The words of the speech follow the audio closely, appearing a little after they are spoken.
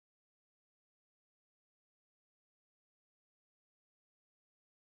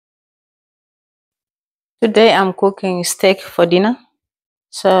Today I'm cooking steak for dinner.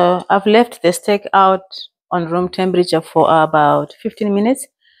 So I've left the steak out on room temperature for about 15 minutes.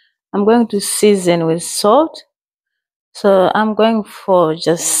 I'm going to season with salt. So I'm going for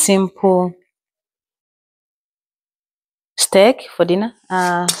just simple steak for dinner.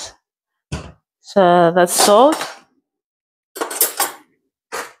 So that's salt,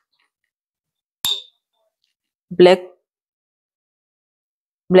 black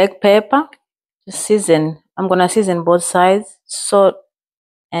pepper. Just season. I'm gonna season both sides, salt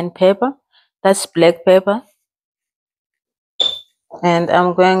and pepper. That's black pepper. And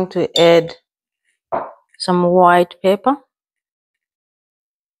I'm going to add some white pepper.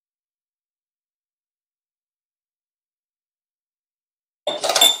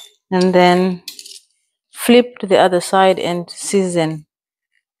 And then flip to the other side and season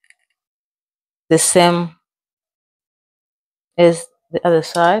the same as the other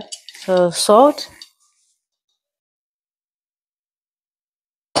side. So salt,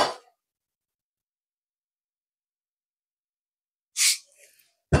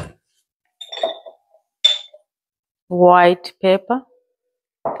 white pepper,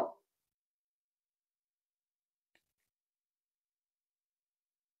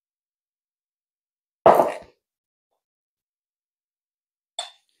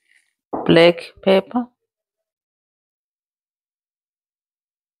 black pepper,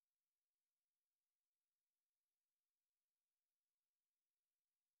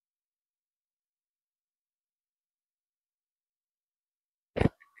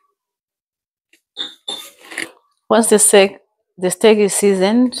 once the steak is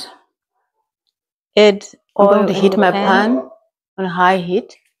seasoned, add oil. I'm going to heat my pan on high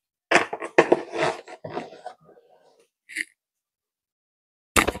heat.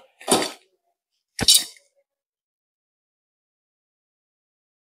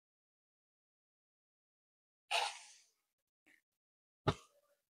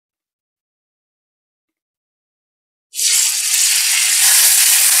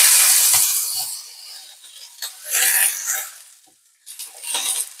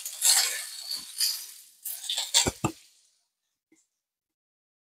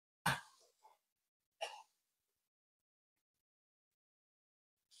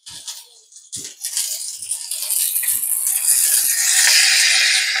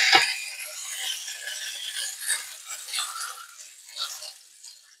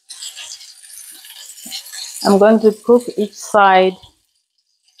 I'm going to cook each side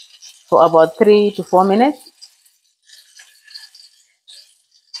for about 3 to 4 minutes.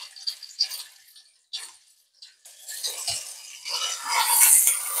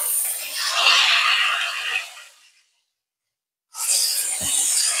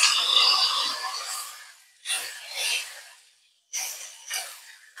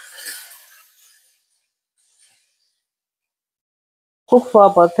 Cook for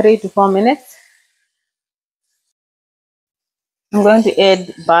about 3 to 4 minutes. I'm going to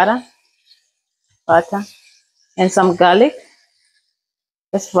add butter and some garlic.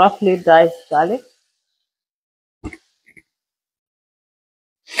 Just roughly diced garlic,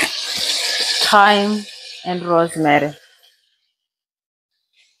 thyme, and rosemary.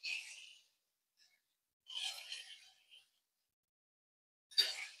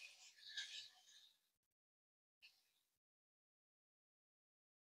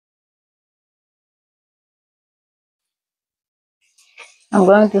 I'm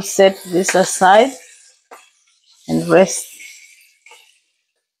going to set this aside and rest.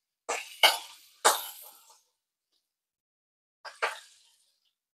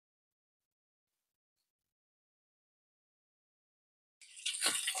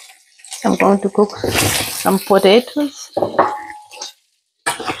 I'm going to cook some potatoes.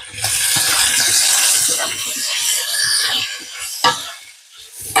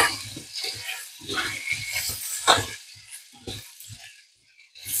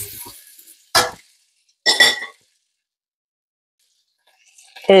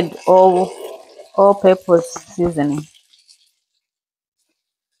 Add all-purpose seasoning.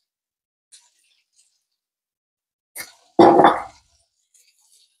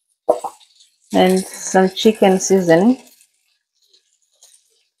 And some chicken seasoning.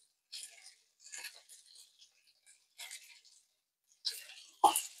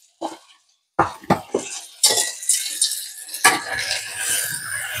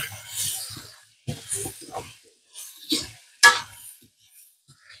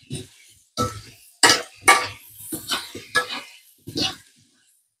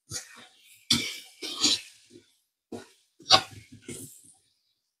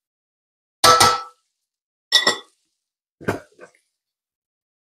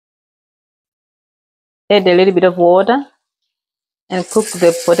 add a little bit of water and cook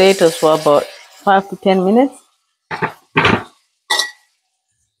the potatoes for about 5 to 10 minutes.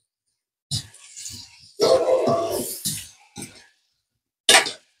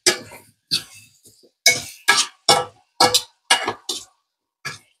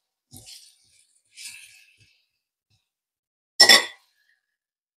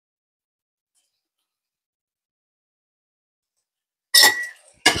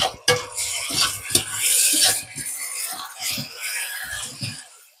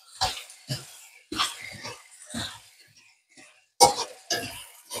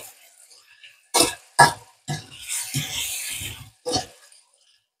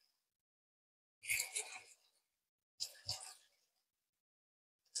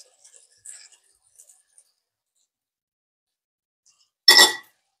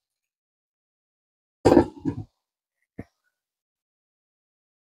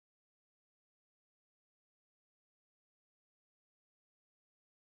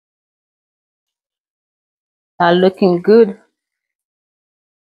 Are looking good.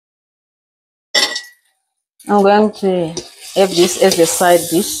 I'm going to have this as a side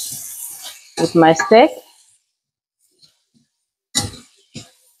dish with my steak.